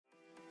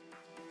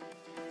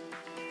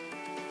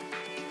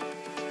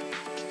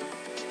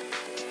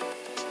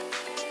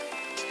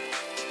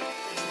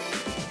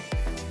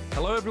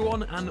Hello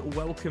everyone and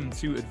welcome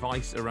to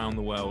Advice Around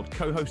the World,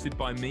 co-hosted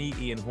by me,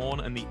 Ian Horn,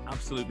 and the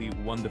absolutely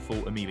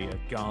wonderful Amelia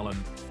Garland.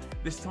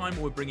 This time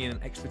we're bringing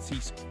in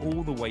expertise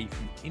all the way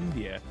from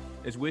India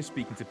as we're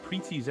speaking to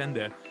Preeti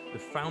Zender, the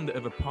founder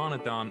of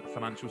Aparnadan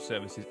Financial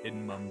Services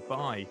in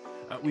Mumbai.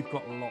 We've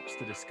got lots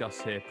to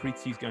discuss here.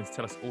 Preeti is going to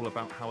tell us all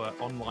about how her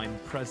online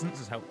presence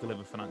has helped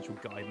deliver financial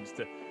guidance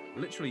to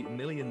literally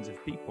millions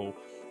of people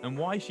and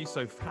why she's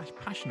so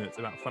passionate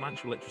about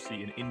financial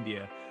literacy in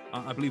India.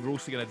 I believe we're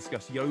also going to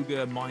discuss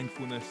yoga,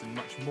 mindfulness, and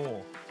much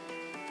more.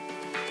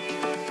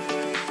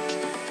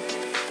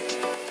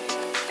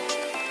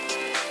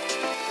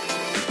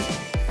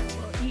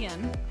 Well,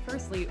 Ian,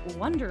 firstly,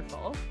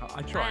 wonderful.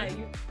 I try.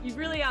 You've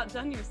really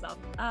outdone yourself.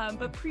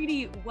 But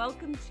Preeti,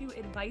 welcome to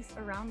Advice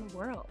Around the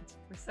World.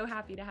 We're so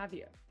happy to have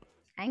you.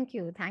 Thank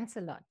you. Thanks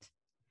a lot.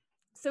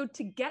 So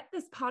to get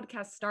this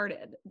podcast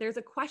started, there's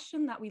a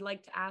question that we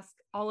like to ask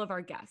all of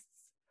our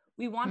guests.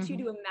 We want you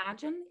to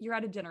imagine you're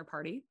at a dinner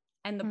party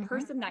and the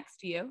person next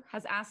to you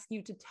has asked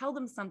you to tell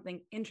them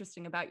something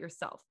interesting about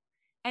yourself,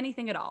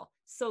 anything at all,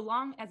 so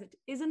long as it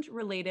isn't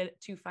related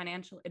to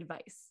financial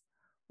advice.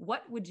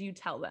 What would you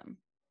tell them?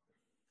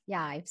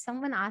 Yeah, if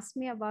someone asks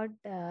me about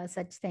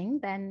such thing,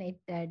 then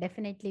it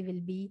definitely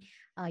will be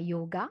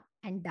yoga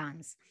and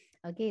dance.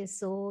 Okay,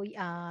 so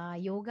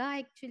yoga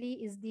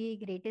actually is the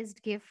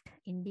greatest gift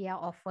India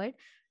offered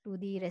to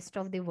the rest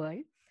of the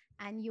world.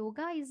 And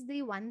yoga is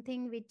the one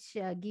thing which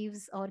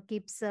gives or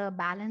keeps a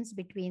balance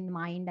between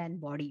mind and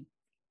body.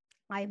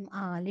 I'm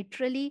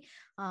literally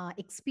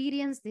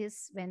experienced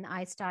this when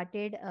I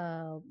started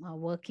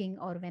working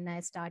or when I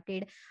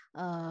started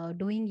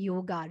doing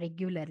yoga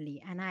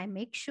regularly. And I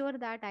make sure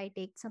that I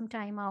take some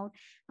time out,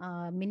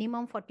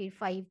 minimum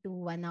 45 to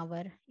 1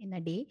 hour in a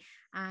day,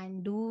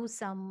 and do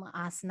some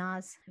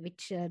asanas,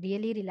 which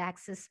really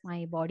relaxes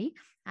my body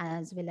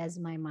as well as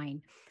my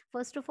mind.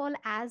 First of all,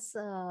 as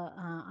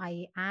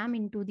I am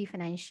into the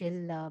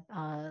financial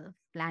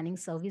planning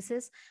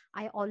services,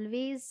 I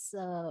always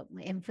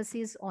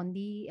emphasis on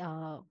the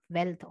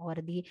wealth or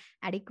the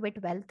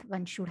adequate wealth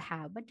one should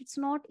have, but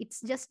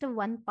it's just a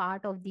one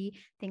part of the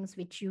things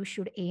which you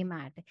should aim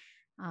at.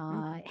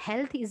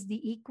 Health is the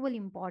equal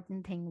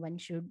important thing one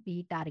should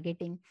be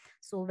targeting.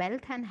 So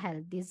wealth and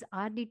health, these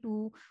are the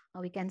two,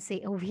 we can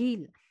say, a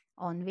wheel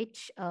on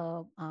which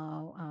a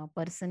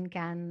person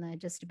can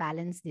just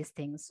balance these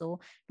things. So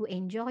to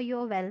enjoy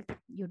your wealth,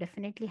 you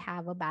definitely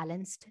have a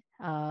balanced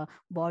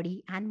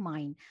body and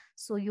mind.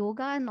 So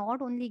yoga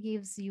not only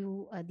gives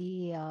you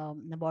the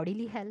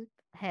bodily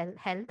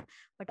health,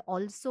 but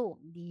also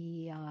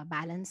the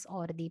balance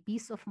or the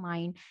peace of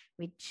mind,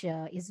 which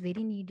is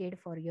very needed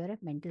for your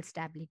mental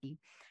stability.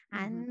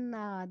 And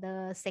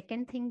the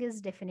second thing is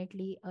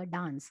definitely a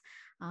dance.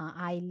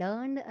 I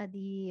learned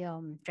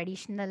the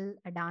traditional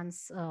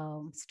dance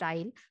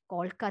style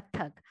called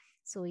Kathak.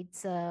 So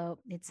it's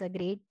a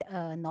great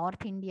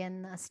North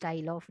Indian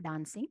style of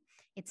dancing.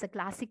 It's a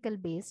classical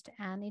based,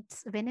 and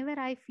it's whenever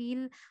I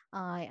feel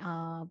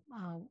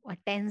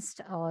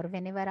tensed or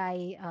whenever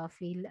I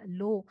feel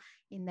low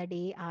in the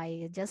day,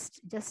 I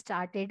just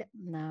started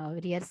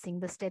rehearsing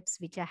the steps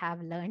which I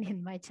have learned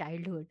in my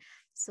childhood.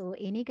 So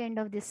any kind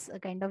of this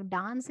kind of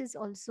dance is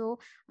also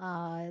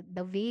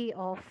the way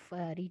of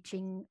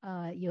reaching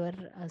your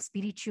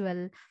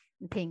spiritual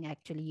thing.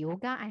 Actually,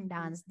 yoga and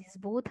dance, these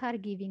both are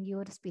giving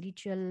your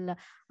spiritual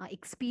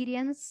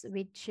experience,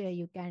 which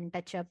you can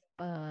touch up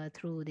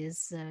through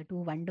these two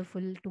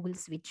wonderful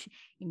tools which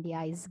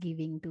India is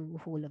giving to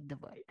whole of the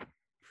world.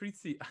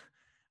 Preeti,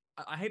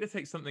 I hate to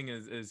take something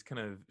as kind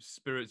of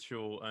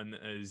spiritual and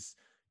as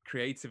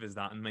creative as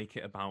that and make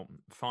it about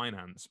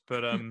finance,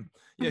 but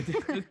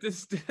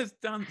does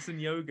dance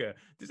and yoga,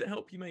 does it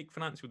help you make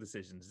financial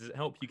decisions? Does it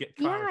help you get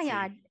clarity?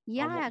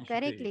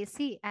 Correctly.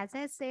 See, as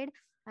I said,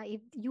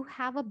 if you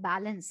have a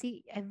balance,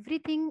 see,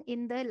 everything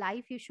in the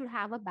life you should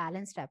have a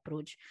balanced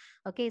approach.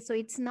 Okay, so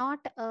it's not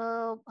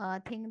a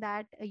thing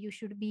that you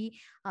should be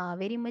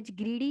very much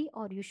greedy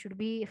or you should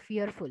be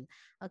fearful.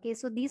 Okay,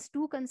 so these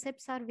two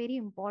concepts are very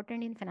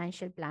important in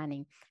financial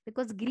planning,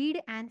 because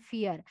greed and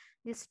fear,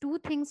 these two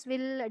things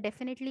will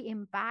definitely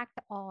impact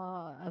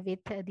with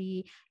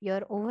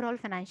your overall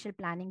financial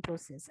planning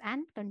process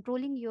and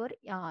controlling your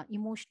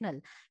emotional.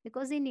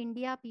 Because in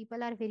India,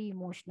 people are very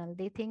emotional.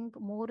 They think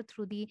more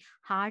through the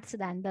hearts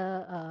than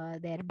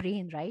their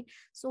brain, right?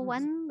 So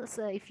once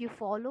if you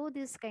follow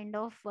this kind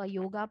of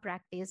yoga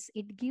practice,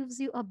 it gives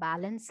you a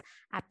balanced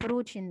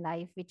approach in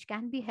life, which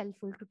can be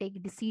helpful to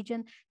take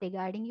decision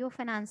regarding your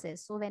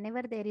finances. So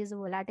whenever there is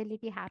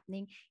volatility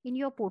happening in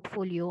your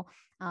portfolio,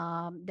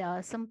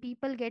 some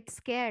people get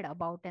scared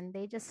about, and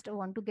they just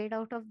want to get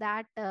out of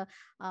that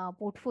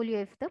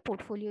portfolio if the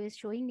portfolio is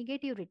showing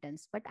negative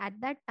returns. But at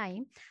that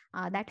time,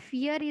 that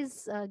fear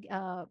is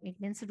it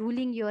means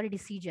ruling your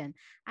decision.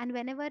 And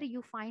whenever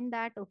you find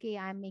that, okay,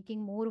 I'm making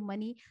more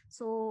money,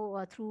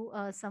 so through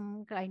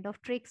some kind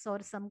of tricks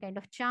or some kind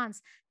of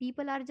chance,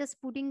 people are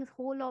just putting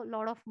whole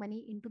lot of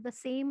money into the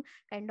same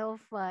kind of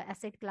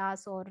asset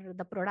class or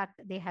the product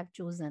they have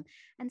chosen.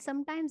 And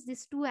sometimes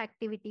these two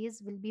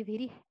activities will be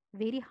very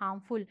very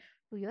harmful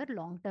to your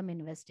long term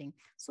investing.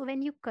 So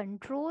when you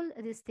control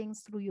these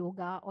things through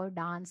yoga or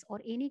dance or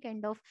any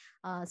kind of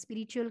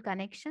spiritual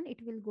connection, it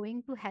will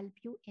going to help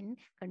you in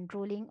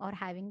controlling or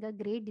having a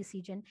great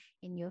decision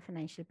in your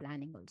financial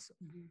planning also.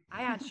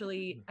 I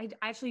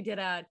actually did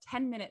a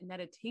 10-minute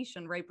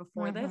meditation right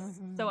before this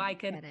so I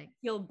could Correct.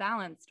 feel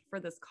balanced for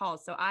this call.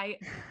 So I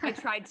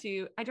try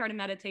to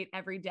meditate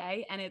every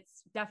day, and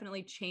it's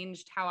definitely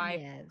changed how I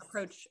Yes.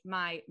 approach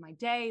my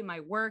day, my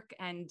work,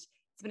 and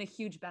it's been a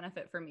huge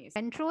benefit for me.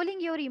 Controlling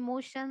your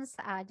emotions,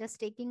 just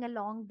taking a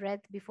long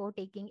breath before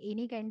taking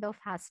any kind of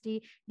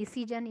hasty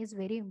decision is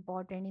very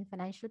important in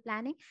financial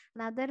planning,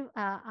 another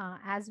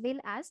as well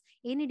as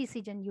any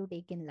decision you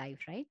take in life,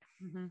 right?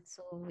 Mm-hmm.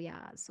 So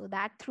yeah, so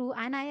that through,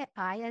 and I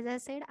as I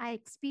said, I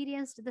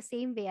experienced the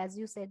same way as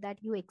you said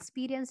that you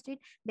experienced it,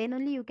 then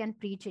only you can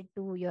preach it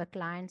to your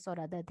clients or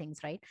other things,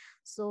 right?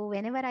 So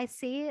whenever I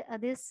say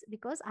this,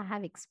 because I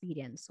have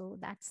experience, so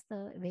that's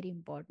the very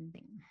important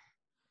thing.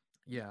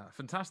 Yeah,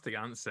 fantastic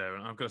answer.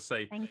 And I've got to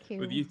say, Thank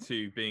with you. you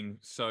two being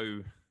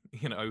so,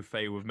 au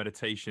fait with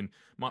meditation,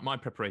 my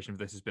preparation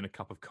for this has been a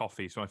cup of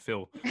coffee. So I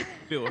feel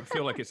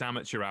like it's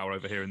amateur hour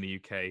over here in the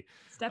UK.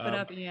 Step it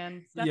up,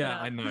 Ian. Step it Yeah,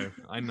 up.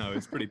 I know,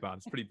 it's pretty bad.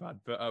 It's pretty bad.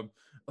 But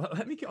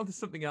let me get on to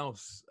something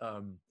else.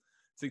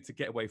 To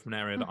get away from an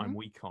area that I'm Mhm,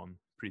 weak on,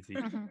 pretty.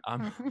 mhm,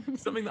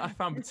 Something that I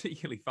found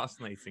particularly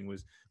fascinating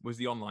was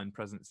the online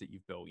presence that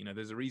you've built.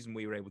 There's a reason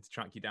we were able to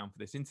track you down for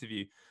this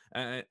interview,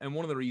 and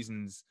one of the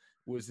reasons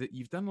was that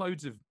you've done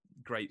loads of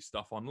great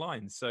stuff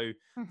online. So,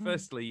 mhm,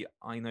 firstly,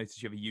 I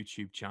noticed you have a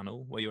YouTube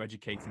channel where you're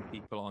educating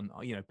people on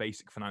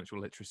basic financial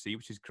literacy,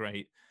 which is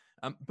great.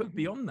 But mhm,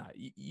 beyond that,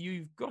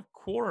 you've got a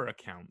Quora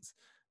account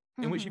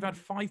in which you've had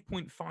mhm,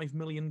 5.5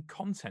 million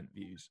content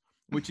views,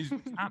 which is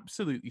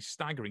absolutely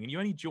staggering. And you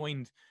only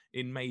joined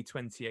in May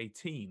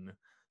 2018.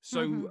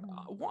 So, mhm.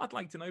 what I'd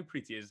like to know,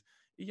 Preeti, is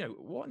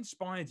what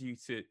inspired you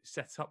to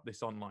set up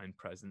this online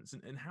presence,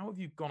 and how have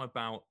you gone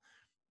about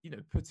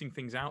putting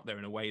things out there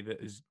in a way that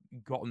has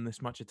gotten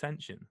this much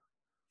attention?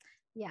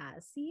 Yeah,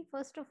 see,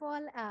 first of all,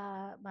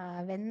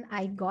 when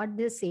I got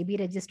this SEBI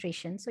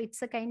registration, so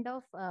it's a kind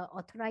of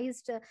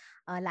authorized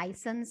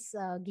license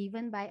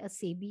given by a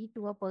SEBI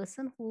to a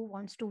person who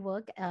wants to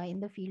work in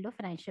the field of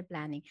financial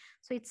planning.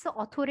 So it's a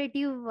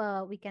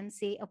authoritative, we can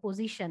say, a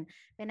position.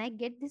 When I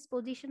get this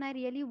position, I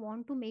really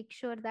want to make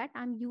sure that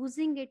I'm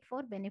using it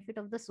for benefit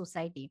of the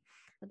society.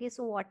 Okay,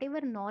 so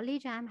whatever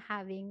knowledge I'm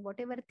having,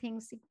 whatever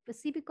things,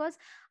 see, because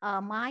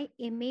my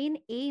main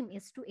aim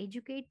is to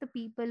educate the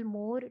people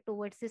more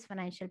towards this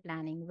financial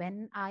planning.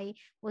 When I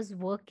was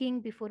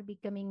working before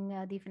becoming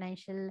the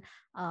financial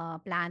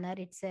planner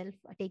itself,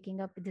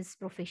 taking up this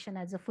profession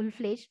as a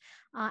full-fledged,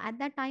 at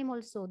that time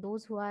also,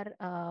 those who are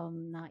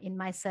in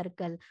my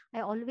circle, I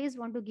always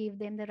want to give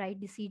them the right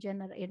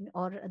decision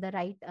or the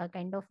right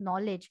kind of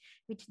knowledge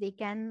which they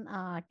can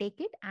take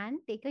it and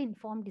take an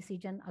informed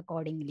decision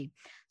accordingly.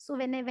 So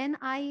when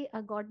I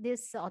got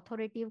this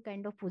authoritative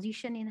kind of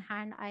position in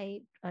hand,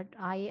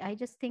 I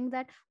just think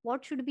that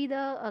what should be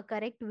the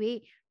correct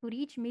way to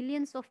reach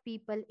millions of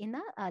people in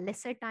a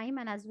lesser time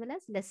and as well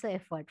as lesser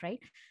effort, right?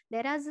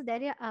 There is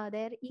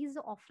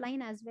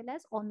offline as well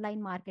as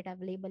online market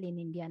available in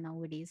India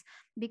nowadays.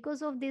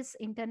 Because of this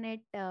internet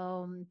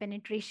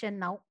penetration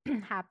now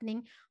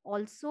happening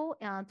also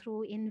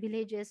through in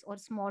villages or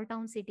small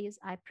town cities,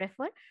 I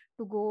prefer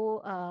to go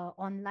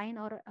online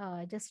or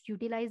just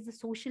utilize the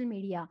social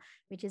media,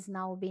 which is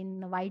now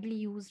been widely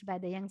used by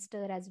the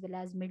youngster as well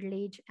as middle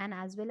age and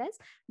as well as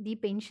the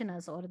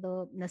pensioners or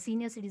the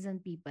senior citizen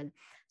people.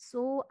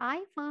 So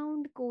I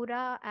found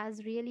Quora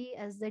as really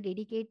as the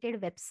dedicated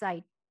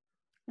website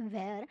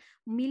where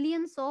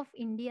millions of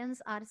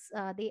Indians are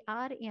they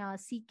are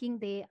seeking,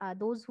 they are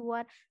those who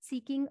are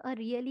seeking a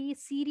really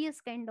serious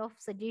kind of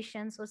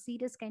suggestions or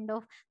serious kind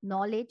of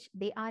knowledge.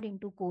 They are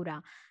into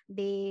Quora.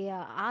 They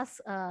ask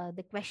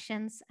the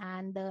questions,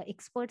 and the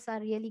experts are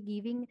really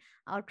giving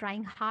or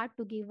trying hard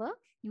to give a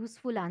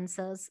useful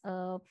answers,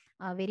 a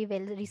very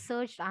well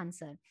researched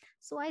answer.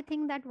 So I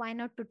think that why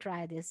not to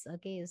try this.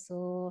 Okay,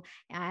 so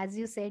as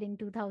you said, in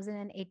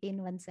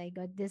 2018, once I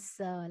got this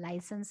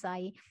license,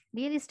 I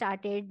really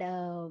started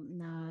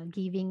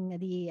giving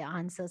the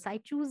answers. I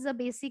choose the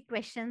basic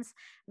questions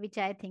which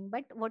I think,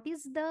 but what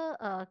is the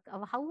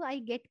how I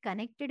get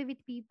connected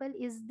with people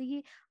is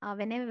the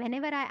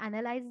whenever I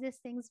analyze these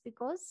things,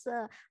 because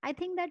I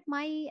think that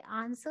my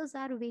answers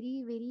are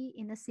very very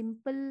in a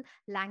simple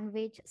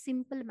language,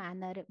 simple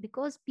manner,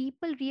 because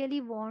people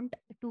really want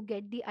to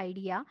get the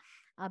idea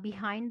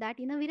behind that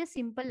in a very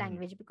simple Mhm.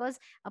 language. Because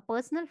a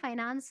personal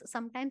finance,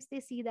 sometimes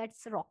they see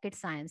that's rocket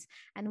science,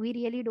 and we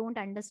really don't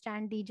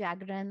understand the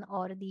jargon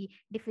or the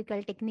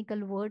difficult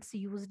technical words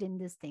used in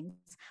these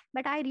things.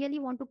 But I really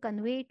want to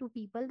convey to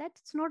people that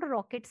it's not a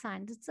rocket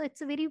science.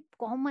 It's a very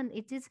common,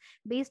 it is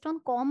based on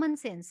common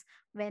sense.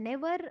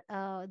 whenever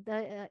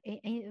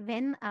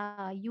when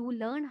you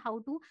learn how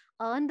to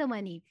earn the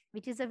money,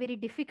 which is a very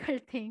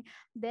difficult thing,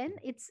 then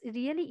it's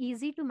really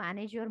easy to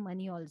manage your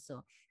money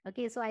also.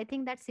 Okay, so I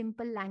think that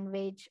simple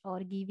language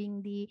or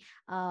giving the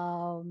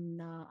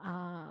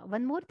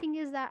one more thing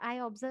is that I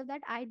observed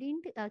that I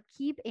didn't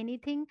keep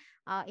anything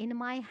in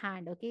my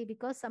hand. Okay,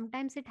 because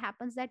sometimes it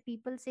happens that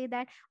people say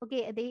that,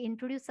 okay, they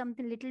introduce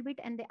something little bit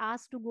and they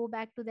ask to go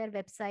back to their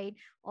website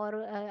or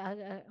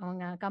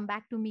come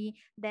back to me,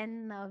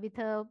 then with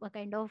a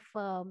kind of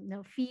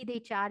fee they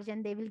charge,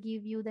 and they will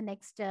give you the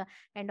next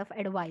kind of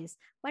advice.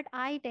 But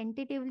I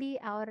tentatively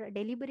or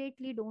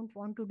deliberately don't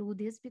want to do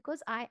this,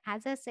 because I,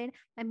 as I said,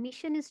 my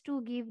mission is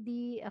to give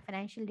the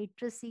financial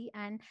literacy,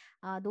 and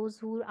those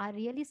who are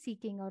really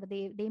seeking, or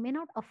they may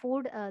not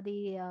afford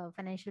the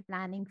financial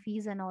planning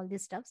fees and all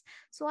these stuffs.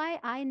 So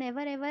I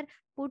never ever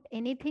put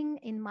anything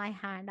in my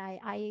hand.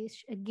 I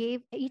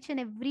gave each and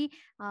every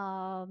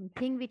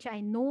thing which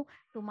I know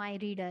to my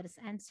readers,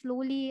 and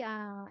slowly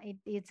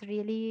it's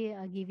really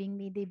giving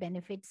me the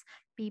benefits.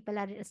 People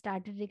are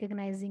started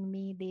recognizing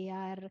me, they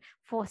are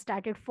for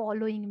started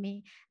following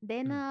me.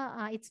 Then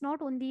it's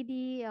not only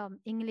the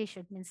English,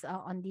 it means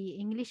on the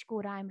English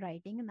Quora I'm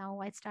writing now.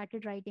 I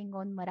started writing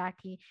on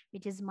Marathi,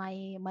 which is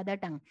my mother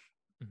tongue,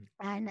 Mhm.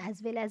 and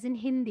as well as in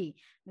Hindi,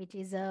 which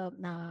is a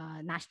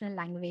national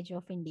language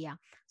of India.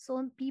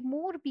 So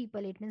more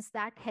people, it means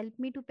that help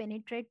me to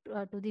penetrate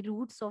to the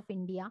roots of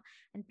India,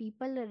 and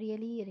people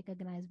really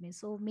recognize me.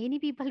 So many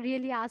people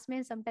really ask me,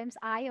 and sometimes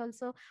I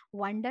also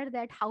wonder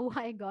that how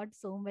I got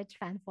so much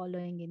fan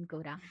following in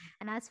Quora.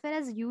 And as far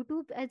as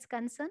YouTube is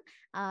concerned,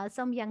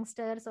 some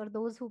youngsters or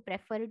those who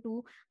prefer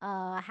to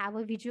have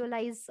a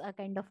visualize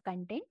kind of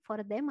content,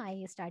 for them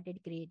I started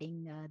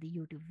creating the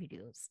YouTube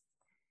videos.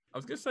 I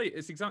was going to say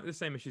it's exactly the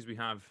same issues we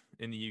have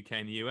in the UK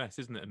and the US,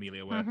 isn't it,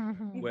 Amelia?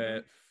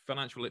 Where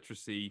financial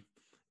literacy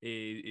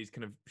is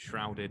kind of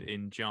shrouded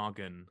in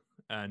jargon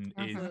and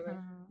is Absolutely.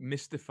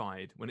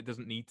 mystified when it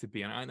doesn't need to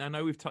be. And I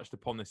know we've touched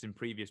upon this in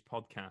previous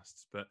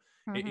podcasts, but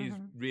it is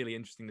really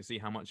interesting to see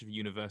how much of a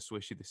universal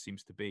issue this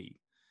seems to be.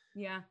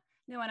 Yeah.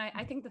 No, and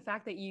I think the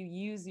fact that you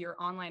use your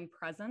online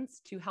presence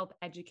to help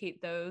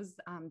educate those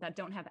that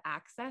don't have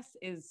access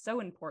is so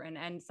important,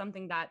 and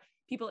something that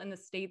people in the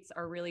States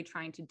are really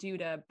trying to do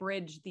to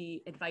bridge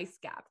the advice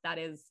gap that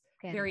is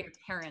very Correct.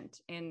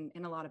 apparent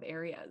in a lot of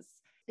areas.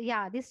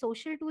 Yeah, these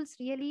social tools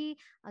really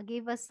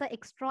gave us the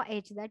extra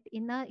edge that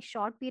in a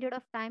short period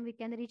of time we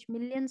can reach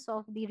millions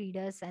of the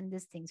readers and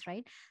these things,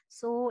 right?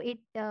 So it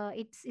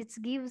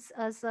gives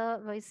us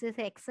a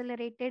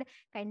accelerated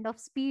kind of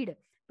speed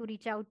to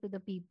reach out to the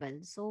people.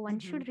 So one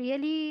Mhm. should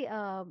really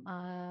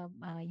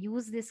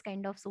use this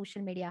kind of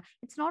social media.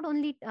 It's not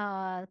only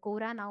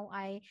Quora now.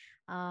 I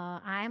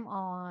am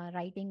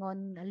writing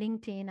on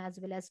LinkedIn as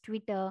well as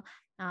Twitter.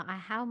 I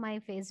have my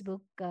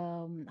Facebook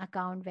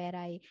account where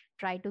I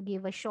try to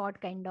give a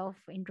short kind of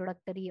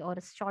introductory or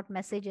short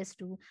messages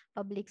to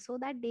public, so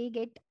that they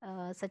get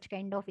such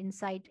kind of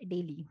insight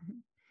daily.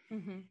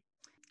 Mhm.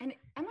 And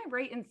am I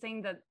right in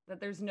saying that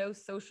there's no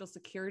social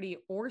security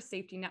or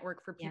safety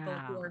network for people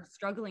who Yeah. are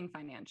struggling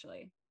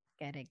financially?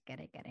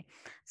 Correct.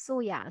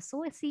 So yeah,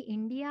 so see,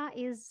 India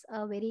is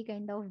a very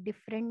kind of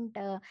different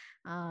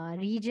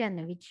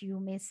region, which you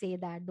may say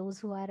that those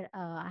who are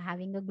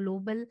having a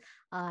global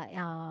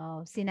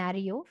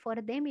scenario, for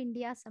them,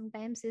 India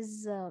sometimes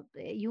is,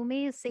 you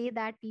may say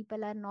that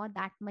people are not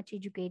that much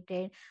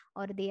educated,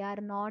 or they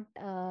are not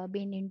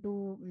been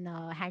into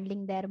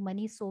handling their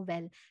money so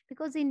well.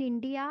 Because in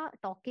India,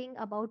 talking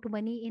about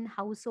money in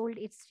household,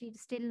 it's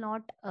still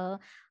not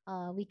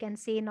we can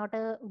say not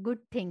a good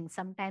thing.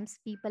 Sometimes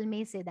people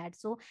may say that.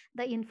 So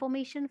the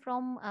information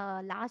from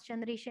last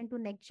generation to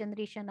next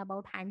generation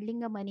about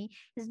handling a money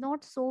is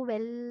not so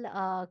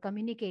well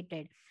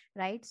communicated,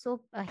 right?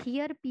 So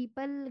here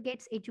people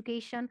gets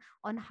education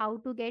on how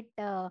to get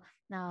or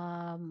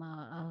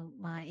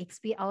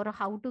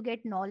how to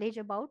get knowledge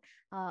about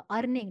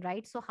earning,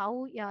 right? So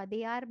how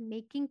they are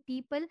making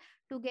people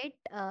to get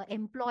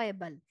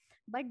employable,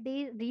 but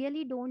they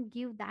really don't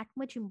give that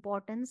much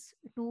importance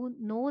to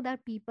know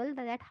that people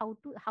that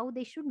how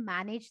they should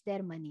manage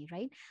their money,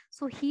 right?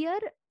 So here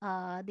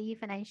the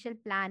financial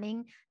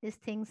planning, these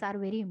things are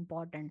very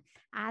important.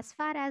 As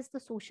far as the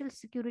social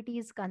security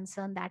is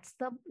concerned,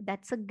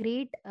 that's a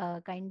great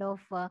kind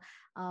of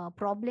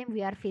problem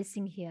we are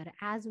facing here,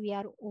 as we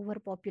are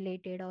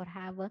overpopulated or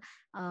have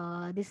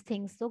these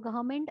things. So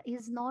government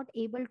is not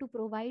able to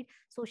provide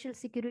social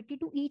security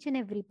to each and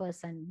every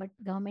person, but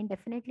government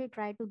definitely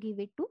try to give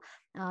it to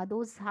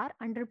those are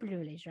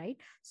underprivileged, right?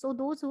 So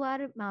those who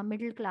are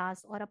middle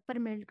class or upper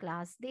middle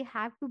class, they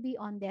have to be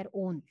on their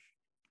own.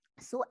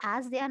 So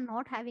as they are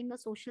not having a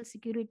social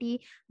security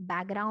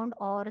background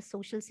or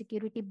social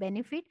security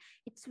benefit,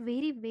 it's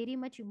very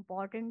much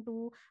important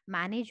to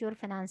manage your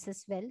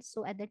finances well,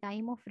 so at the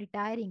time of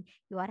retiring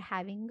you are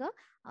having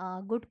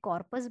a good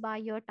corpus by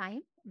your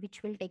time,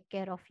 which will take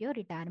care of your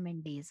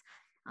retirement days.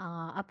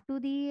 Up to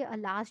the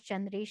last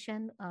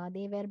generation,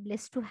 they were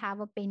blessed to have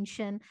a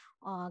pension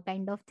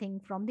kind of thing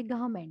from the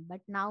government.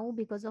 But now,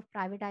 because of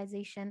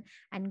privatization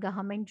and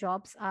government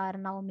jobs are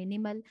now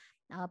minimal,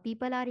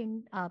 people are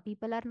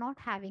not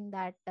having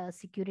that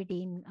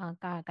security in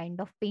kind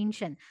of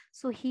pension.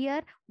 So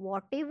here,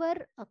 whatever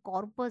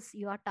corpus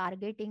you are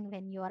targeting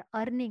when you are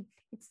earning,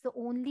 it's the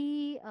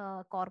only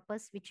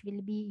corpus which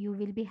will be you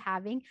will be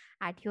having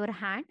at your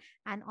hand,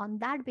 and on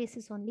that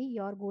basis only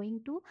you are going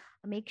to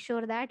make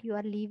sure that you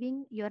are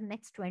living your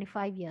next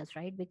 25 years,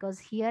 right? Because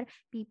here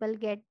people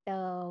get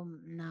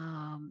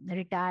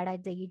retired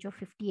at the age of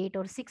 58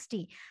 or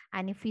 60,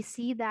 and if we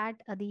see that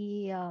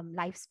the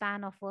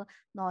lifespan of a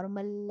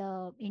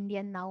normal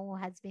Indian now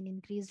has been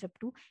increased up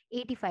to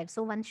 85,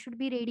 so one should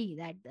be ready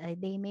that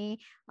they may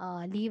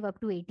live up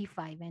to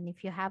 85, and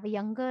if you have a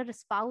younger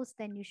spouse,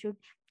 then you should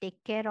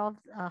take care of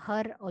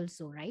her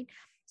also, right?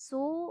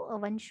 So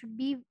one should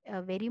be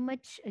very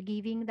much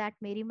giving that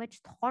very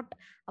much thought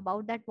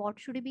about that what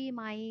should be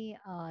my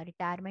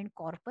retirement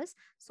corpus,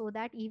 so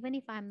that even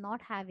if I'm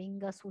not having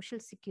a social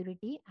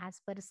security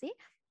as per se,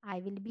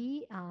 I will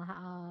be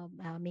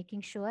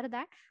making sure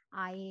that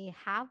I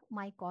have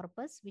my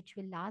corpus which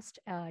will last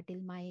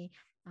till my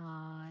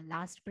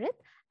last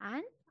breath,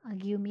 and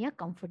give me a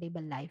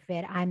comfortable life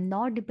where I'm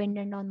not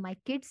dependent on my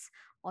kids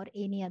or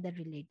any other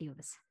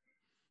relatives.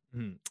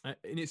 And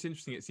it's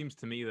interesting. It seems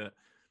to me that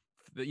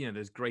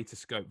there's greater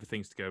scope for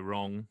things to go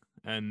wrong,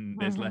 and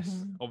there's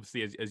less.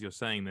 Obviously, as you're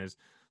saying, there's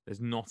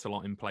not a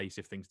lot in place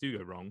if things do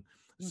go wrong.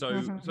 So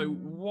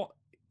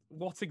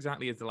what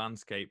exactly is the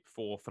landscape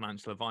for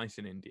financial advice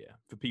in India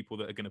for people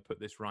that are going to put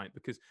this right?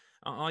 Because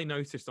I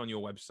noticed on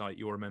your website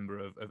you're a member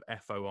of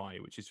FOI,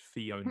 which is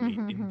Fee Only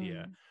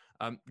India.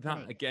 That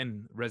Right.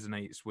 again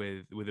resonates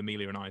with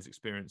Amelia and I's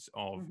experience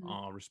of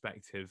our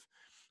respective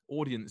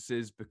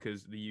audiences,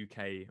 because the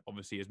UK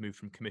obviously has moved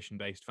from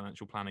commission-based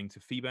financial planning to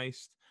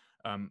fee-based.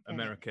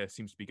 America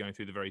seems to be going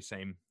through the very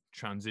same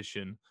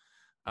transition.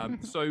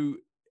 So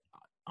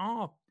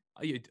are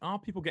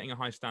people getting a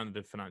high standard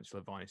of financial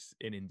advice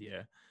in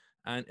India,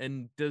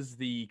 and does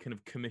the kind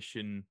of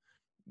commission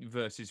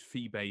versus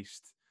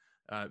fee-based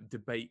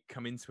debate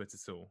come into it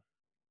at all?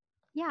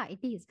 Yeah, it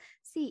is.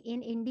 See,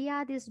 in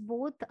India, this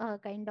both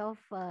kind of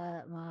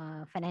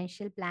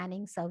financial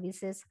planning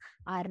services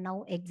are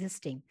now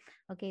existing.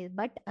 Okay,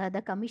 but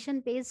the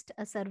commission-based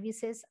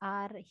services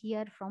are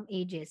here from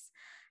ages,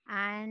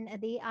 and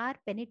they are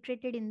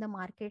penetrated in the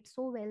market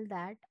so well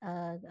that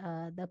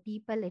the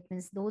people, it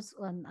means those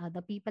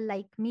the people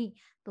like me,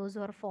 those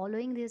who are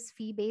following this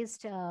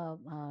fee-based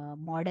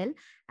model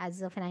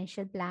as a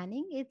financial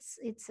planning,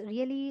 it's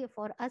really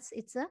for us,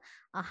 it's a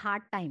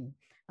hard time,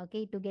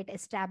 okay, to get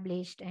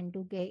established and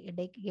to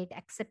get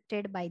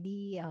accepted by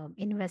the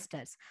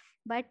investors.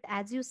 But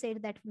as you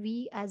said, that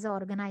we as an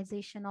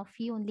organization of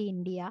Fee Only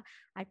India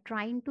are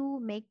trying to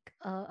make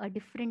a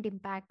different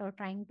impact, or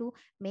trying to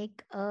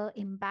make a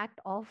impact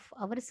of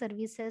our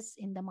services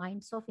in the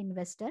minds of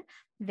investor,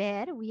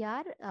 where we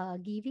are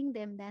giving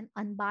them then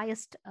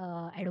unbiased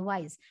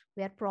advice.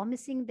 We are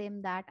promising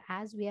them that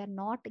as we are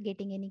not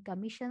getting any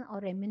commission or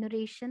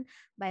remuneration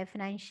by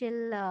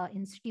financial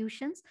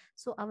institutions,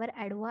 so our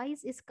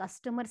advice is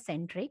customer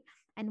centric,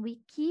 and we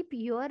keep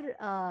your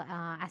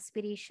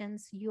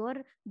aspirations, your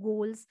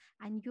goals,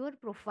 and your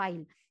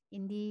profile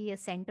in the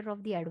center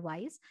of the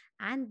advice,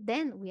 and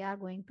then we are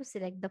going to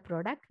select the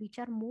product which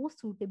are most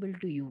suitable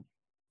to you.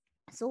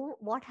 So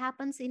what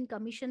happens in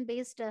commission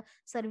based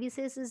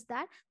services is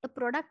that the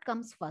product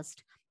comes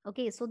first.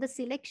 Okay, so the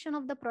selection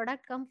of the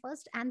product come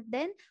first, and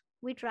then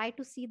we try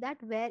to see that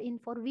where in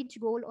for which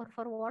goal or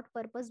for what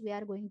purpose we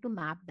are going to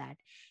map that.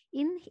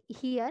 In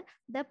here,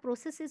 the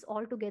process is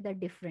altogether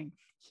different.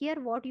 Here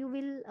what you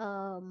will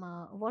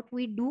what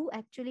we do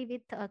actually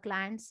with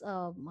clients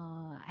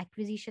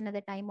acquisition, at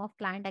the time of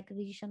client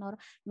acquisition or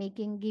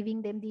making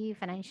giving them the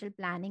financial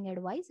planning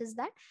advice, is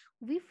that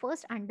we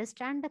first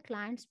understand the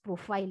client's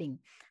profiling.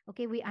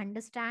 Okay, we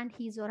understand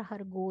his or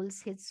her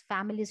goals, his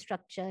family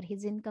structure,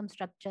 his income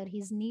structure,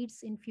 his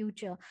needs in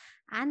future,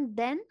 and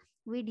then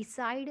we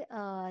decide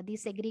the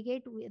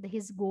segregate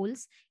his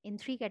goals in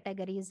three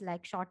categories,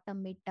 like short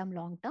term, mid term,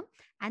 long term,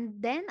 and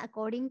then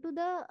according to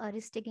the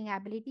risk taking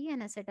ability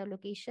and asset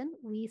allocation,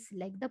 we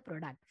select the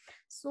product.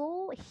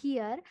 So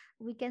here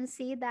we can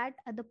say that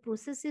the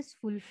process is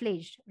full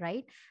fledged,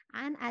 right?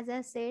 And as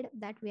I said,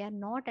 that we are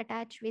not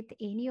attached with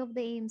any of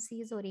the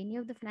AMCs or any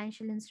of the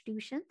financial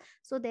institution,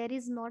 so there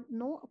is not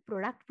no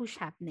product push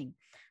happening.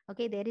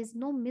 Okay, there is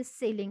no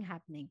mis-selling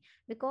happening,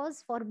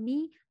 because for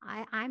me,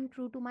 I'm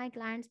true to my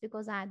clients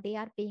because they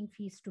are paying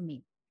fees to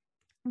me.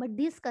 But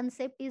this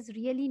concept is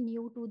really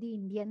new to the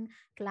Indian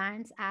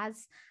clients,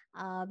 as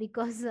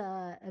because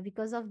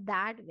of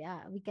that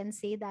we can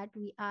say that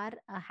we are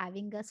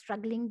having a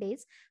struggling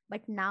days.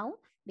 But now,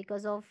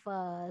 because of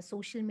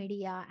social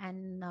media,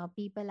 and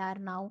people are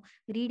now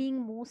reading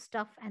more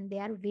stuff, and they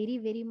are very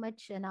very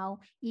much now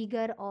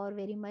eager, or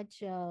very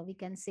much we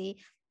can say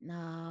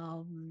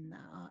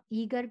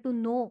eager to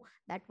know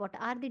that what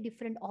are the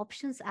different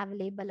options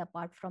available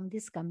apart from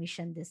this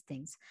commission, these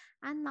things.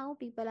 And now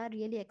people are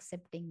really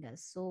accepting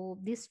us. So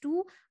these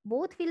two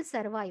both will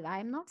survive. I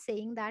am not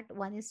saying that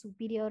one is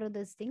superior or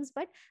these things,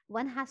 but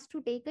one has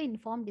to take an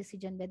informed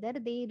decision whether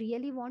they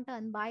really want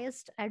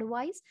unbiased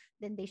advice.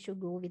 Then they should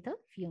go with a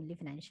fee only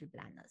financial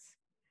planners.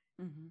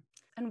 Mm-hmm.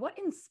 And what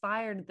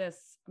inspired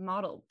this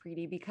model,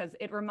 Preeti? Because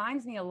it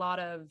reminds me a lot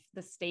of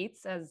the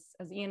States, as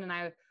Ian and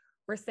I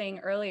were saying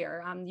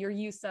earlier, your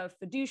use of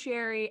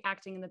fiduciary,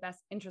 acting in the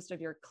best interest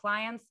of your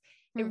clients.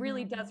 It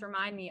really does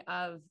remind me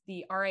of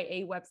the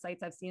RIA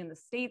websites I've seen in the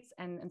States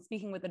and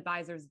speaking with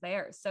advisors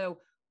there. So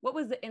what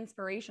was the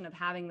inspiration of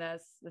having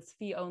this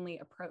fee only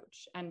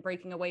approach and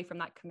breaking away from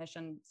that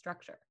commission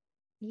structure?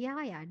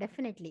 Yeah,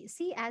 definitely.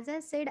 See, as I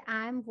said,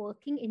 I'm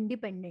working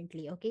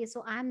independently. Okay.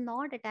 So I'm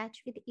not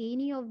attached with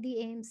any of the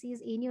AMCs,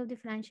 any of the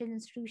financial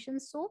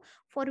institutions. So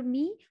for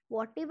me,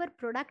 whatever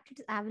product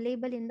is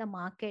available in the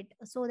market,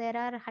 so there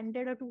are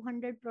 100 or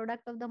 200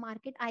 product of the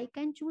market, I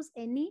can choose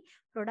any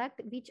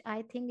product which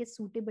I think is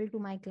suitable to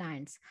my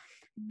clients.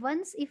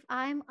 Once if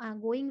I'm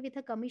going with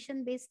a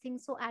commission based thing,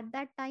 so at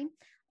that time,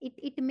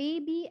 it may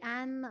be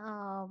an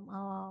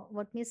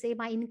what may say,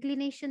 my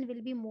inclination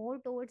will be more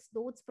towards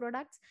those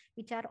products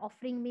which are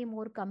offering me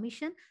more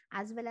commission,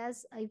 as well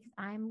as if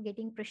I'm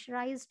getting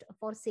pressurized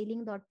for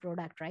selling that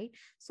product, right?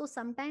 So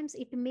sometimes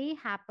it may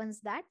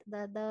happens that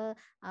the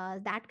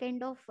that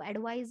kind of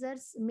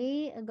advisors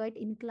may get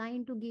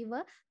inclined to give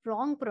a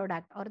wrong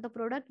product or the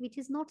product which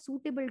is not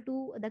suitable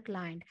to the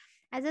client.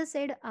 As I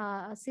said,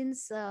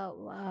 since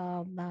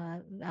when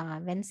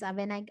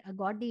I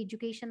got the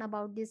education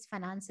about these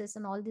finances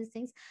and all these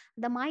things,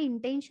 the my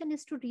intention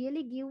is to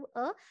really give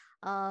a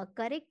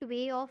correct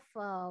way of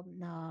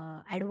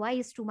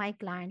advice to my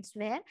clients,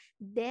 where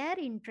their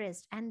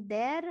interest and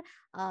their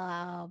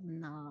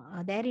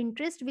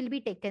interest will be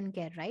taken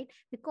care, right?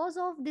 Because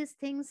of these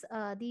things,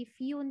 the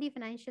fee only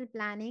financial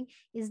planning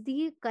is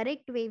the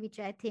correct way, which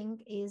I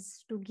think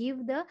is to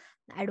give the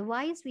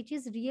advice which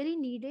is really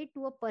needed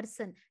to a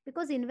person,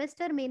 because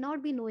investor may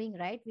not be knowing,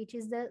 right, which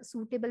is the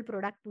suitable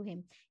product to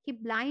him. He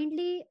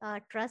blindly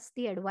trusts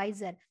the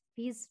advisor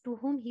he's to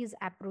whom he's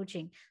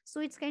approaching. So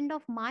it's kind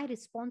of my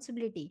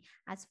responsibility,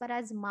 as far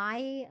as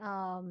my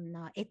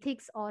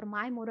ethics or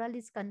my moral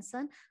is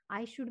concerned,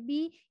 I should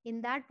be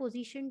in that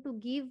position to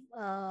give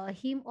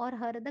him or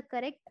her the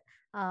correct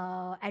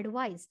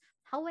advice.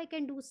 How I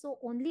can do so?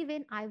 Only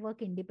when I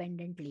work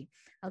independently.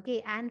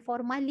 Okay. And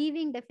for my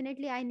living,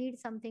 definitely I need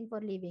something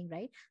for living,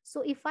 right?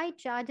 So if I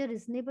charge a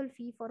reasonable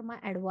fee for my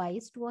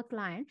advice to a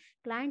client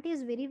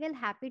is very well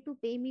happy to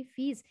pay me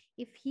fees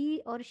if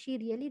he or she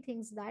really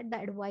thinks that the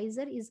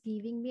advisor is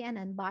giving me an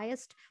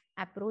unbiased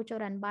approach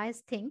or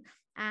unbiased thing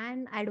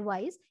and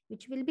advice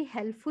which will be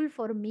helpful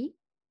for me,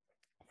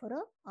 for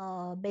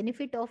a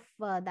benefit of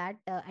that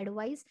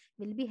advice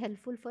will be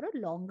helpful for a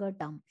longer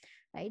term,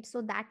 right?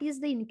 So that is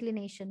the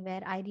inclination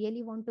where I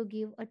really want to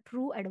give a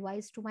true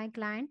advice to my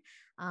client.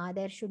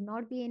 There should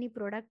not be any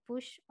product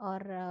push,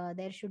 or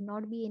there should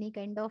not be any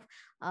kind of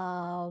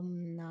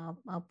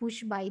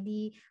push by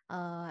the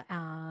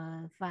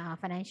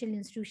financial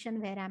institution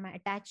where I'm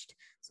attached.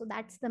 So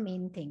that's the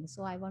main thing.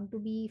 So I want to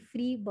be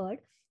free bird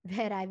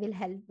where I will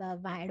help,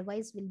 my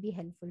advice will be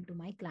helpful to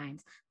my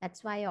clients.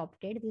 That's why I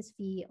opted this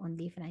fee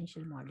only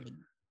financial modeling.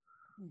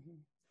 Mm-hmm.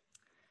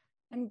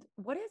 And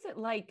what is it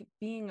like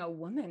being a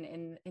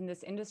woman in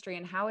this industry,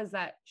 and how has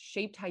that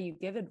shaped how you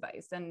give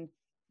advice? And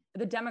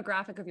the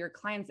demographic of your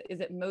clients, is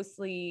it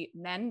mostly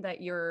men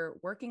that you're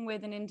working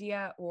with in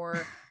India,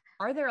 or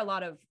are there a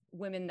lot of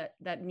women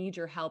that need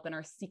your help and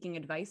are seeking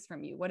advice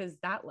from you? What is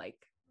that like?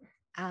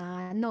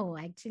 No,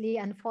 actually,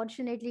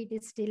 unfortunately, it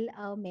is still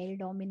a male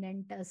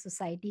dominant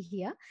society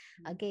here.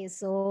 Okay,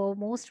 so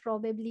most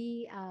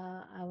probably,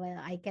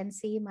 I can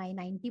say my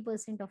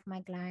 90% of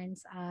my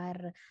clients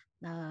are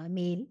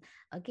male.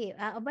 Okay,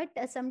 but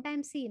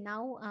sometimes see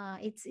now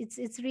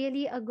it's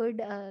really a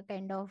good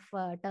kind of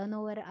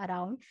turnover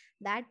around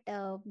that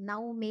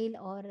now male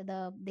or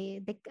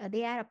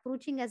they are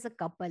approaching as a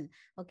couple.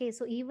 Okay,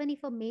 so even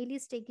if a male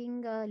is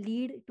taking a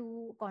lead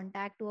to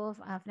contact to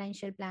a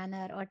financial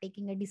planner or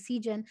taking a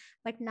decision,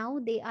 but now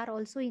they are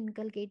also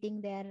inculcating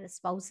their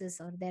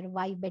spouses or their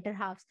wife, better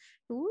halves,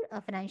 to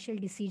a financial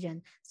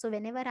decision. So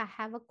whenever I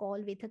have a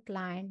call with a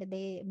client,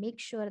 they make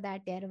sure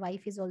that their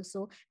wife is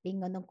also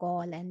being on the call,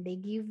 and they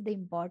give the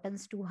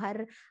importance to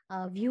her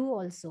view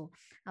also.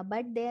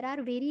 But there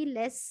are very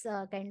less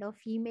kind of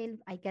female,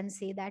 I can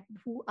say that,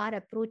 who are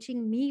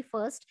approaching me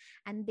first,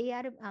 and they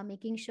are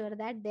making sure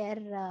that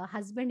their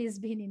husband is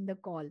being in the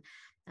call.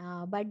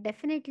 But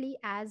definitely,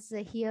 as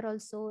here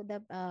also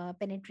the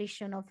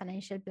penetration of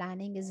financial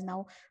planning is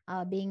now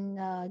being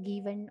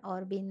given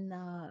or been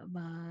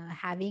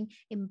having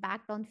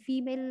impact on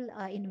female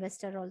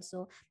investor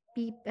also.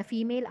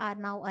 female are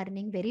now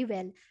earning very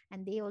well,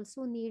 and they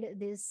also need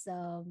this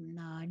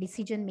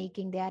decision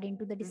making. They are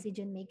into the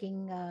decision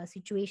making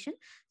situation.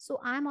 So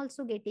I'm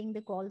also getting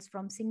the calls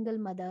from single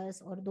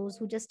mothers, or those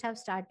who just have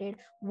started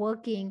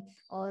working,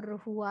 or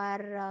who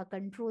are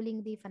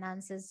controlling the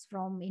finances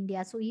from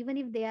India. So even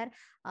if they are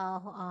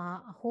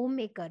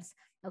homemakers,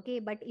 okay,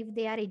 but if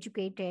they are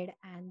educated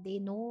and they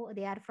know,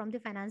 they are from the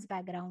finance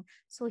background,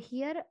 so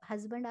here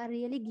husband are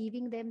really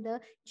giving them the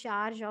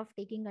charge of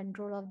taking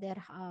control of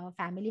their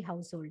family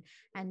household.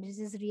 And this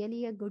is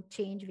really a good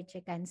change which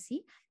I can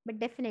see. But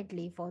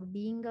definitely, for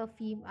being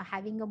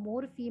having a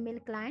more female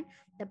client,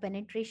 the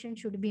penetration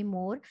should be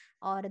more,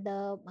 or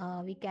the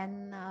we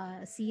can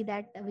see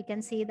that, we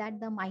can say that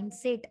the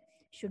mindset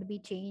should be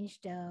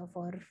changed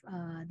for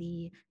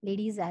the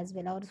ladies as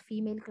well, or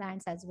female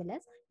clients as well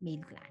as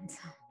male clients.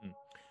 Mhm.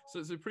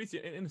 So pretty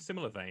in a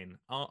similar vein,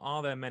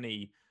 are there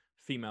many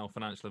female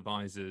financial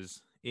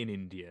advisors in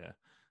India?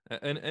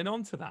 And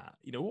onto that,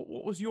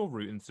 what was your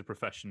route into the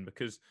profession?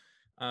 Because,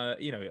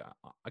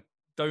 I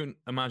don't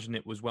imagine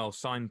it was well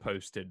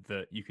signposted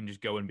that you can just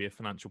go and be a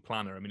financial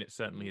planner. I mean, it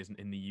certainly isn't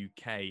in the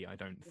UK. I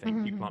don't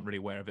think people aren't really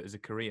aware of it as a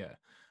career,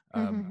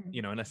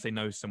 unless they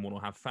know someone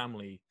or have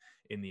family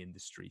in the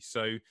industry.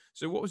 So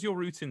what was your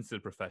route into the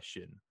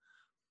profession?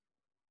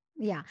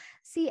 Yeah,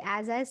 see,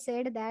 as I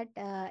said that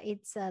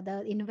it's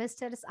the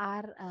investors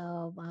are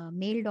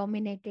male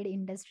dominated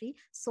industry,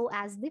 so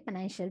as the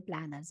financial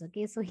planners.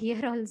 Okay, so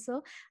here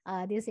also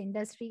this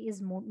industry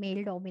is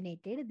male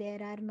dominated.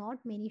 There are not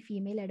many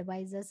female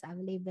advisors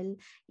available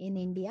in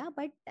India,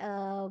 but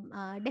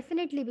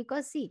definitely,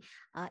 because see,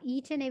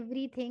 each and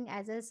everything,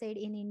 as I said,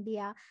 in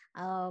India,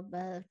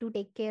 to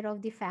take care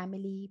of the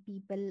family,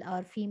 people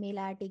or female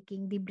are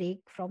taking the break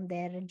from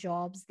their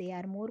jobs. They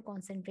are more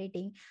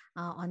concentrating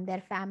on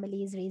their families,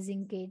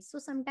 raising kids. So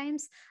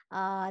sometimes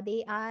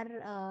they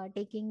are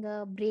taking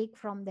a break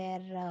from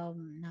their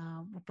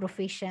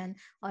profession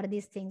or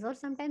these things, or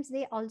sometimes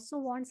they also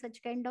want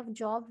such kind of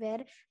job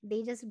where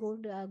they just go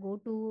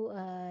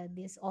to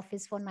this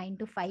office for 9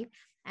 to 5,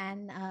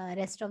 and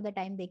rest of the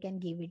time they can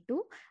give it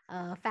to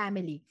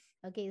family.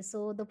 Okay,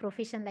 so the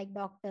profession like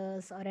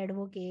doctors or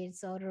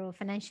advocates or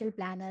financial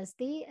planners,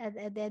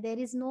 there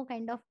is no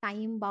kind of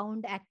time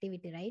bound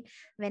activity, right?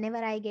 Whenever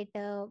I get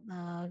a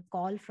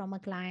call from a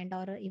client,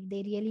 or if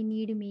they really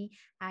need me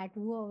at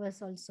 2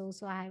 hours also,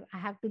 so I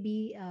have to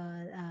be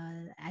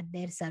at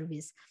their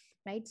service,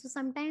 right? So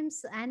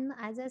sometimes, and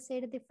as I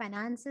said, the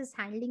finances,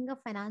 handling of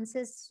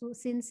finances, so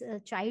since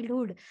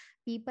childhood,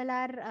 people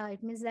are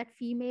it means that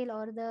female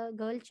or the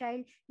girl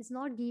child is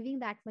not giving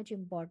that much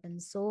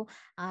importance. So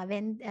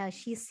when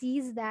she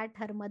sees that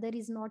her mother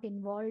is not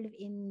involved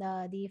in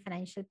the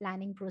financial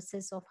planning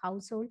process of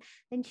household,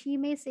 then she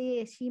may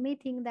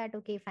think that,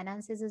 okay,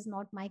 finances is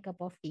not my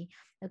cup of tea.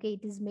 Okay,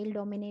 it is male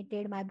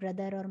dominated. My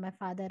brother or my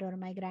father or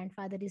my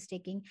grandfather is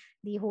taking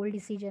the whole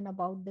decision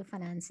about the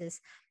finances.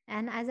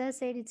 And as I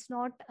said, it's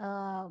not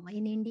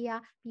in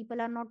India,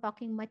 people are not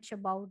talking much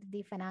about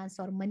the finance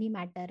or money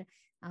matter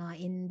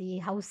in the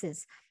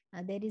houses.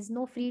 There is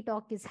no free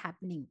talk is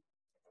happening.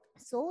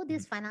 So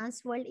this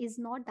finance world is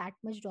not that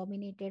much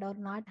dominated, or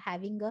not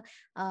having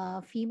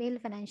a female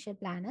financial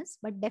planners.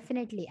 But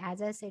definitely,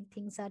 as I said,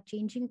 things are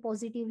changing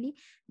positively.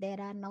 There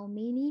are now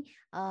many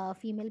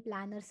female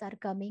planners are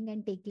coming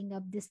and taking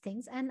up these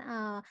things. And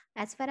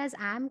as far as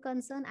I'm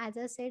concerned, as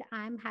I said,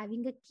 I'm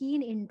having a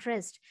keen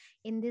interest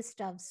in this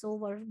stuff.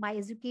 So my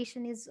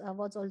education is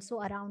was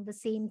also around the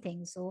same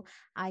thing. So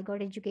I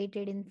got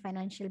educated in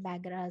financial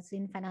backgrounds,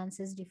 in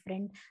finances,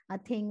 different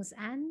things.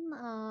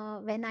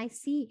 And when I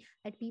see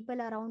that people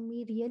around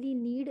me really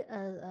need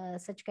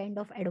such kind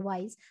of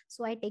advice,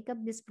 so I take up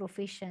this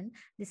profession.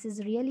 This is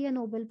really a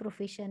noble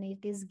profession.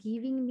 It is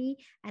giving me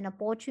an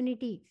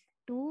opportunity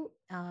to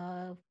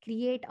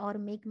create or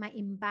make my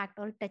impact,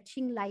 or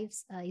touching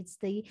lives, it's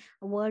the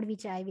word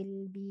which I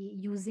will be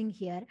using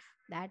here,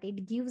 that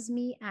it gives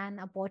me an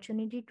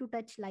opportunity to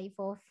touch life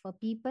of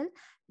people.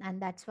 And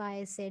that's why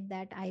I said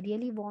that I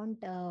really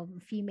want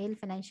female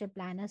financial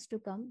planners to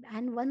come.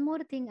 And one more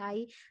thing,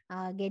 I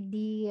get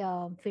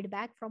the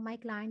feedback from my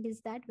client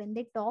is that when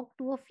they talk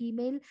to a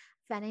female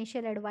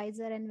financial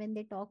advisor, and when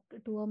they talk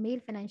to a male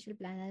financial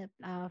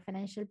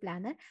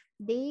planner,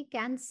 they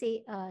can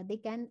say, they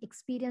can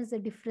experience the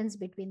difference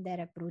between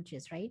their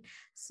approaches, right?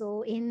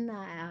 So in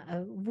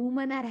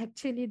women are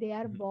actually, they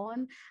are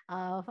born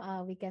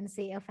we can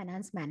say a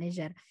finance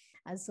manager.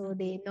 So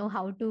they know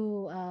how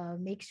to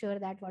make sure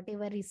that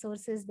whatever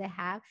resources they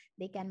have,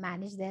 they can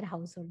manage their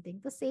household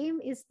thing. The same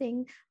is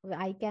thing,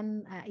 I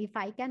can if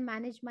I can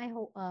manage my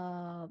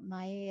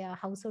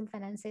household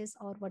finances,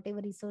 or whatever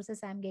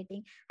resources I'm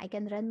getting, I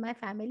can run my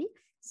family.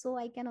 So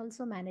I can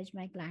also manage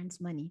my clients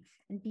money.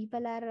 And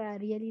people are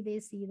really, they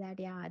see that,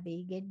 yeah,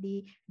 they get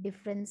the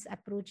different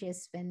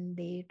approaches when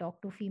they talk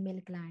to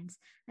female clients.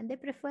 And they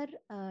prefer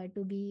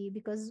to be,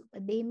 because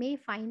they may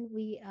find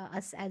we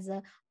us as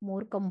a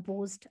more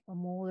composed,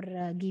 more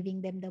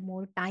giving them the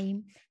more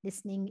time,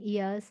 listening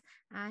ears,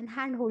 and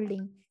hand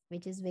holding,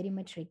 which is very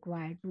much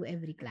required to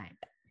every client.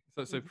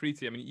 So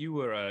Preeti, I mean, you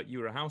were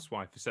a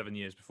housewife for 7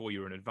 years before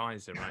you were an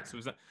advisor, right? So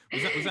was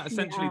that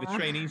essentially the Yeah.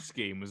 trainee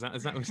scheme? Was that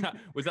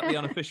the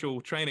unofficial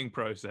training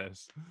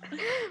process?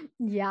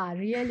 Yeah,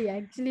 really.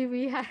 Actually,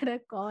 we had a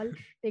call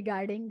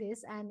regarding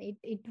this, and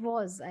it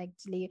was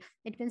actually,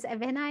 it means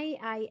when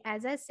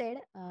as I said,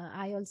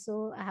 I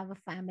also have a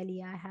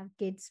family, I have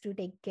kids to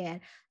take care.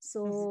 Mhm.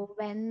 So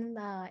when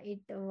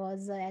it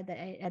was at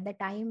the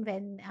time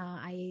when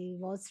I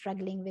was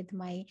struggling with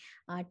my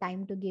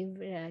time to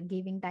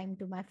giving time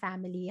to my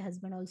family,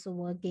 husband also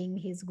working,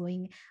 he's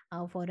going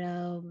for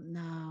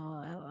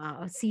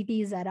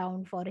cities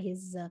around for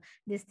his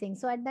this thing.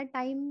 So at that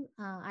time,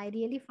 I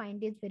really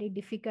find it very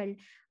difficult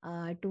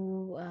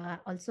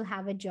to also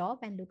have a job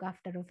and look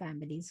after a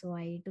family. So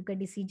I took a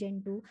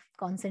decision to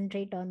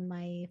concentrate on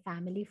my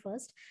family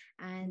first.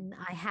 And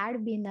I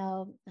had been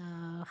a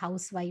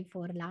housewife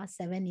for last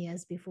 7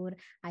 years before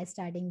I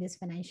starting this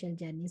financial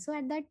journey. So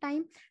at that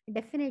time,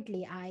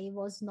 definitely I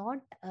was not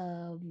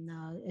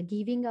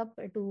giving up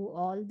to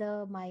all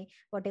the my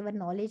whatever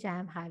knowledge I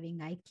am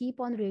having. I keep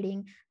on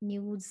reading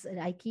news,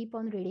 I keep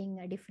on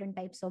reading different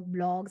types of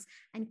blogs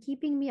and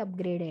keeping me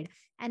upgraded.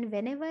 And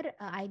whenever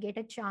I get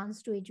a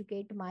chance to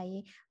educate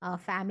my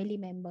family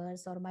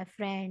members or my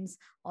friends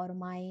or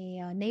my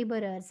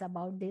neighbors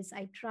about this,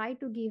 I try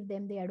to give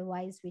them the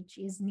advice which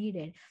is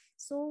needed.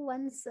 So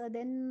once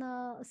then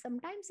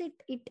sometimes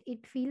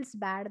it feels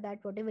bad that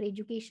whatever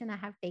education I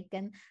have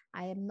taken,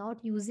 I am not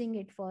using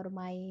it for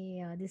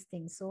my this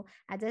thing. So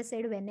as I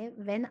said,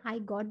 when I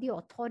got the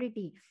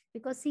authority,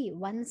 because see,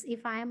 once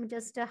if I am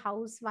just a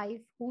housewife,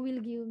 who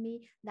will give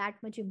me that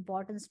much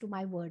importance to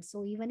my words?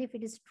 So even if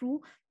it is true,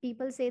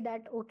 people say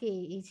that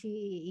okay,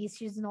 is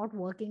she's not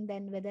working,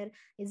 then whether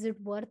is it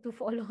worth to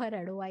follow her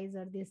advice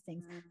or these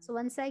things. So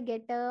once I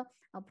get a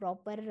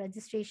proper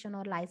registration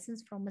or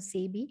license from a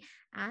SEBI,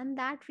 and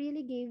that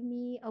really gave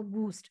me a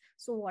boost.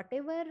 So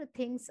whatever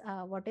things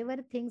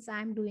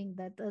I'm doing,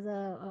 that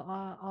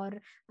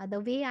or the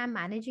way I'm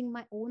managing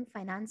my own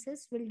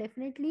finances will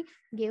definitely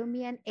give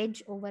me an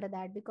edge over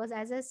that. Because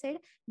as I said,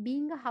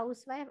 being a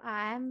housewife,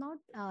 I am not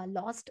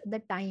lost the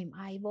time.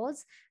 I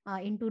was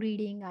into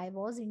reading, I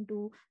was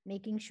into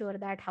making sure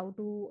that how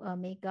to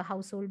make a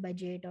household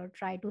budget or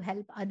try to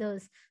help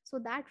others. So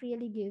that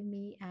really gave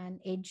me an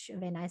edge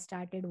when I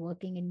started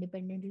working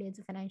independently as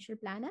a financial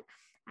planner.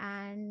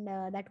 And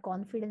that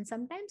confidence,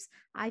 sometimes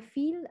I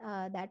feel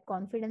that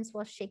confidence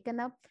was shaken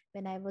up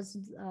when I was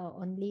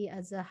only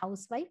as a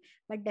housewife.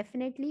 But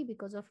definitely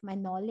because of my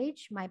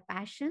knowledge, my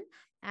passion,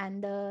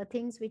 and the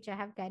things which I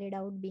have carried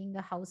out being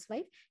a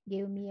housewife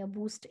gave me a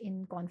boost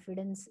in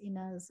confidence in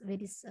a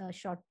very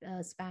short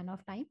span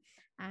of time.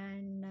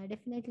 And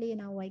definitely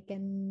now I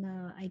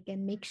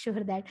can make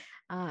sure that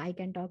I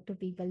can talk to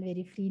people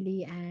very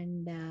freely.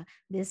 And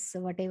this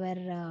whatever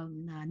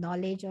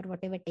knowledge or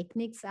whatever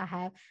techniques I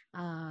have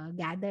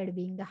gathered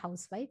being a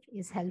housewife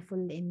is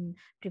helpful in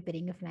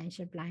preparing a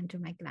financial plan to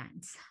my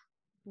clients.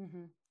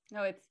 Mhm.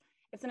 No,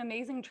 it's an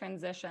amazing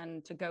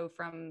transition to go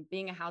from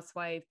being a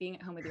housewife, being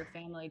at home with your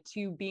family,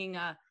 to being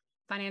a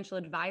financial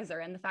advisor.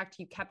 And the fact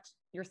you kept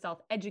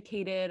yourself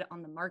educated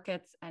on the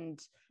markets and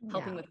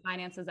helping Yeah. with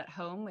finances at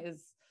home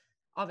is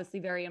obviously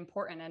very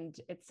important. And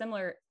it's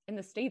similar in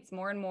the States.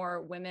 More and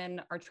more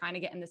women are trying to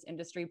get in this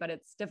industry, but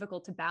it's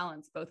difficult to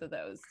balance both of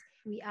those.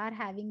 We are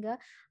having a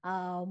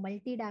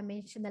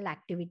multi-dimensional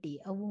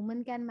activity. A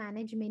woman can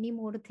manage many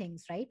more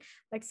things, right?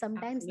 But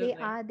sometimes Absolutely.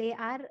 they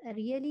are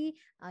really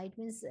it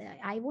means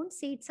I won't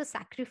say it's a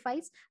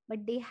sacrifice,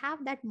 but they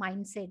have that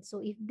mindset. So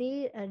if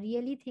they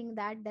really think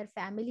that their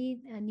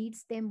family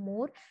needs them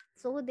more,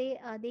 so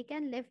they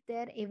can left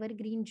their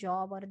evergreen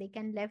job, or they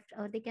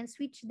can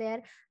switch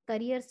their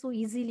career so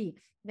easily,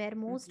 where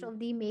most Mhm. of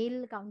the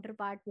male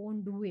counterpart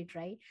won't do it,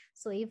 right?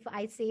 So if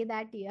I say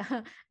that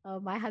yeah,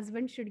 my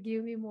husband should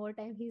give me more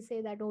time, he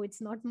say that oh,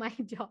 it's not my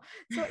job.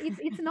 So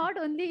it's not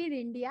only in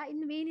India,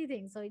 in many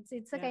things. So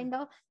it's a Yeah. kind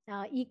of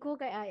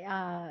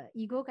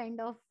ego kind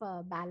of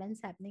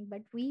balance happening.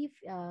 But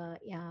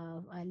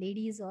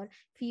ladies or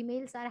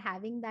females are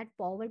having that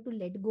power to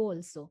let go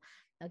also.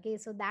 Okay,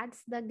 so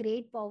that's the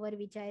great power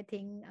which I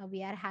think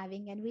we are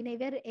having, and we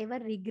never ever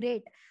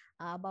regret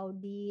about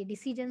the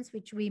decisions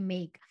which we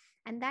make,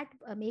 and that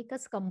make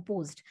us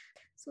composed.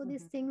 So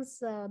these Mhm.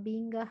 things,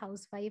 being a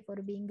housewife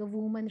or being a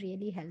woman,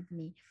 really helped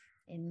me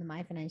in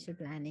my financial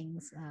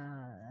plannings,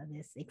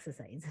 this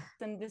exercise.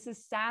 And this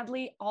is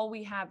sadly all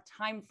we have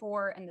time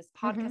for in this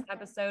Mm-hmm. podcast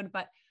episode.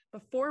 But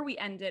before we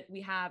end it,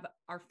 we have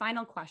our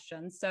final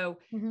question. So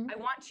Mm-hmm. I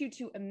want you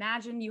to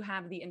imagine you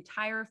have the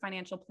entire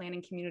financial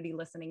planning community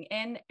listening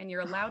in, and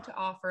you're allowed to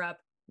offer up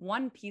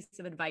one piece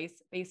of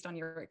advice based on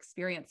your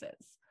experiences.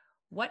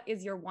 What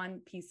is your one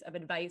piece of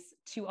advice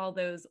to all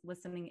those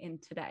listening in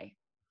today?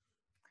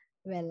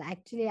 Well,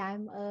 actually,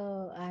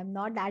 I'm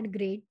not that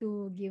great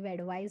to give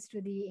advice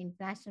to the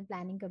international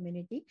planning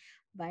community,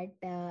 but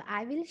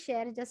I will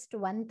share just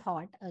one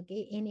thought.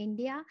 Okay, in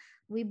India,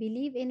 we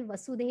believe in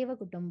Vasudhaiva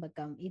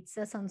Kutumbakam. It's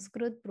a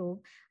Sanskrit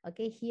proverb.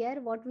 Okay, here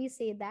what we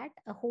say that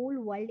a whole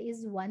world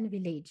is one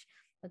village.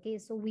 Okay,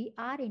 so we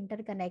are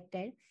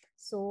interconnected.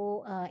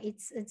 So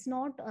it's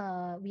not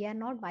we are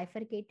not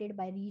bifurcated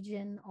by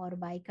region or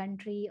by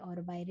country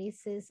or by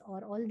races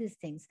or all these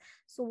things.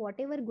 So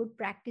whatever good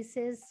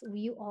practices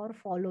we are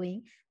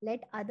following,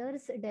 let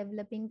others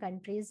developing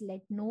countries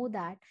let know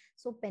that.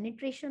 So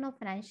penetration of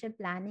financial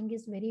planning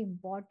is very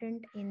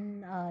important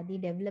in the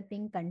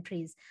developing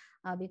countries,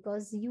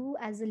 because you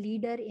as a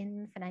leader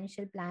in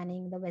financial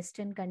planning, the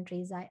Western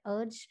countries, I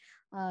urge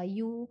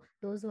you,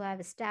 those who have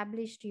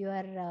established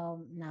your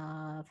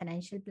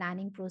financial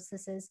planning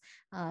processes,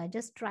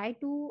 just try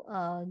to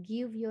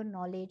give your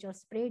knowledge or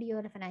spread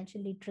your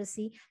financial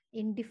literacy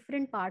in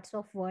different parts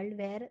of world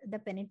where the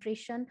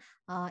penetration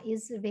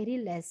is very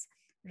less,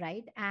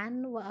 right?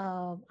 And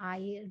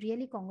I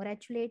really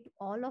congratulate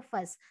all of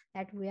us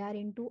that we are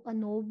into a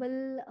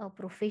noble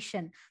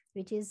profession,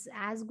 which is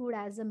as good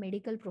as a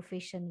medical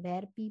profession,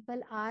 where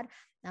people are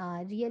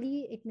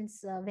really, it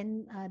means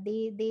when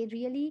they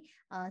really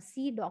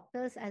see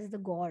doctors as the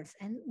gods,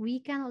 and we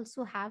can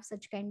also have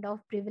such kind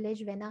of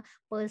privilege when a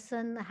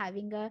person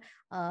having a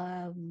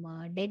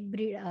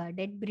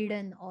dead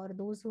burden, or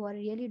those who are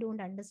really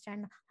don't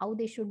understand how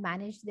they should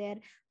manage their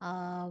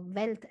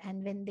wealth,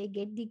 and when they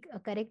get the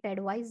correct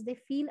advice, they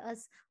feel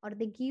us or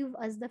they give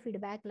us the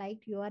feedback like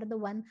you are the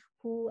one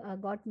who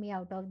got me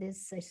out of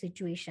this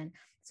situation.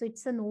 So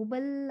it's a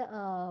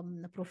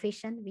noble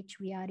profession which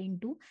we are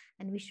into,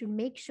 and we should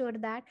make sure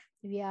that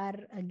we are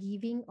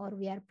giving or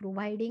we are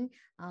providing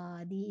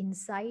the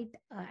insight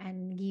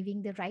and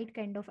giving the right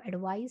kind of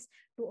advice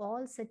to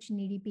all such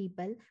needy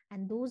people,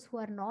 and those who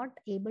are not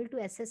able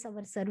to access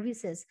our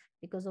services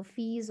because of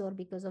fees or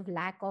because of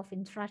lack of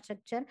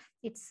infrastructure.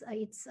 It's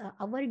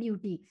our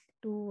duty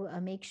to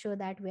make sure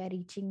that we are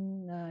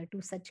reaching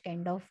to such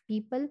kind of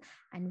people,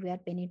 and we are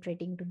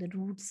penetrating to the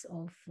roots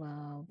of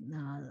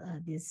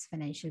this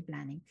financial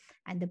planning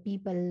and the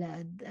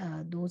people,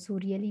 those who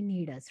really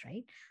need us,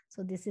 right?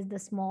 So this is the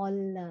small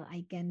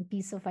I can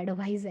piece of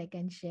advice I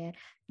can share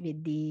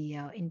with the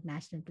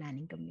international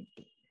planning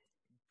community.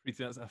 Preeti,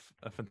 that's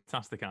a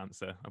fantastic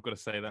answer. I've got to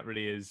say that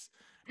really is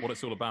what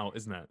it's all about,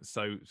 isn't it?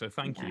 So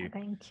thank Yeah, you.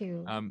 thank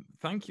you.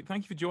 Thank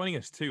you for joining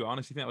us too. I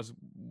honestly think that was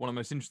one of the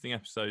most interesting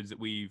episodes that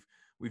we've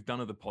done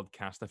of the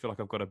podcast. I feel like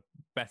I've got a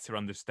better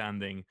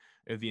understanding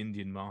of the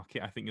Indian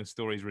market. I think your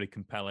story is really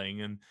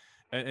compelling, and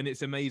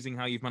it's amazing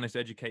how you've managed to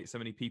educate so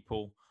many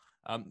people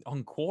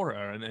on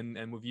Quora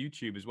and with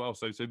YouTube as well.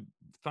 So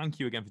thank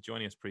you again for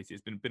joining us, Preeti.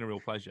 It's been a real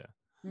pleasure.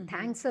 Mhm.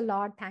 Thanks a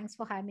lot. Thanks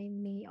for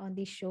having me on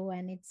the show,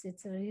 and it's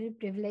a really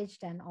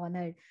privileged and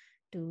honored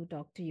to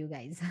talk to you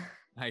guys.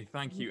 Hey,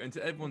 thank you. And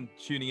to everyone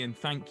tuning in,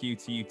 thank you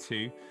to you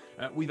too.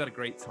 We've had a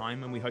great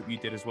time and we hope you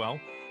did as well.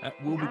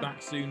 We'll be Yeah.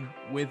 back soon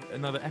with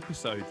another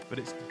episode, but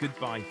it's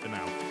goodbye for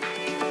now.